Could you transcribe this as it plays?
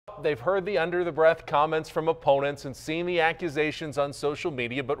they've heard the under-the-breath comments from opponents and seen the accusations on social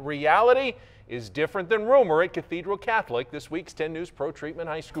media, but reality is different than rumor at Cathedral Catholic, this week's 10 News Pro Treatment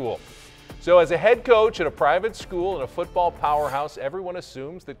High School. So as a head coach at a private school and a football powerhouse, everyone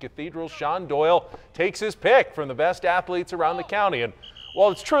assumes that Cathedral's Sean Doyle takes his pick from the best athletes around the county. And while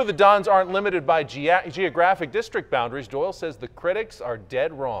it's true the Dons aren't limited by geographic district boundaries, Doyle says the critics are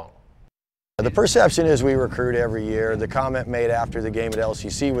dead wrong. The perception is we recruit every year. The comment made after the game at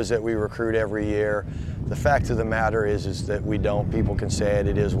LCC was that we recruit every year. The fact of the matter is that we don't. People can say it,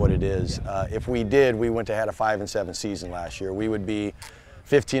 it is what it is. If we did, we wouldn't have had a 5-7 season last year. We would be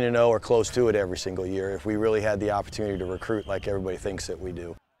 15-0 or close to it every single year if we really had the opportunity to recruit like everybody thinks that we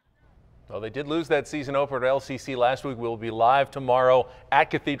do. Well, they did lose that season opener at LCC last week. We'll be live tomorrow at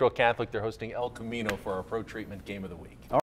Cathedral Catholic. They're hosting El Camino for our Pro Treatment Game of the Week.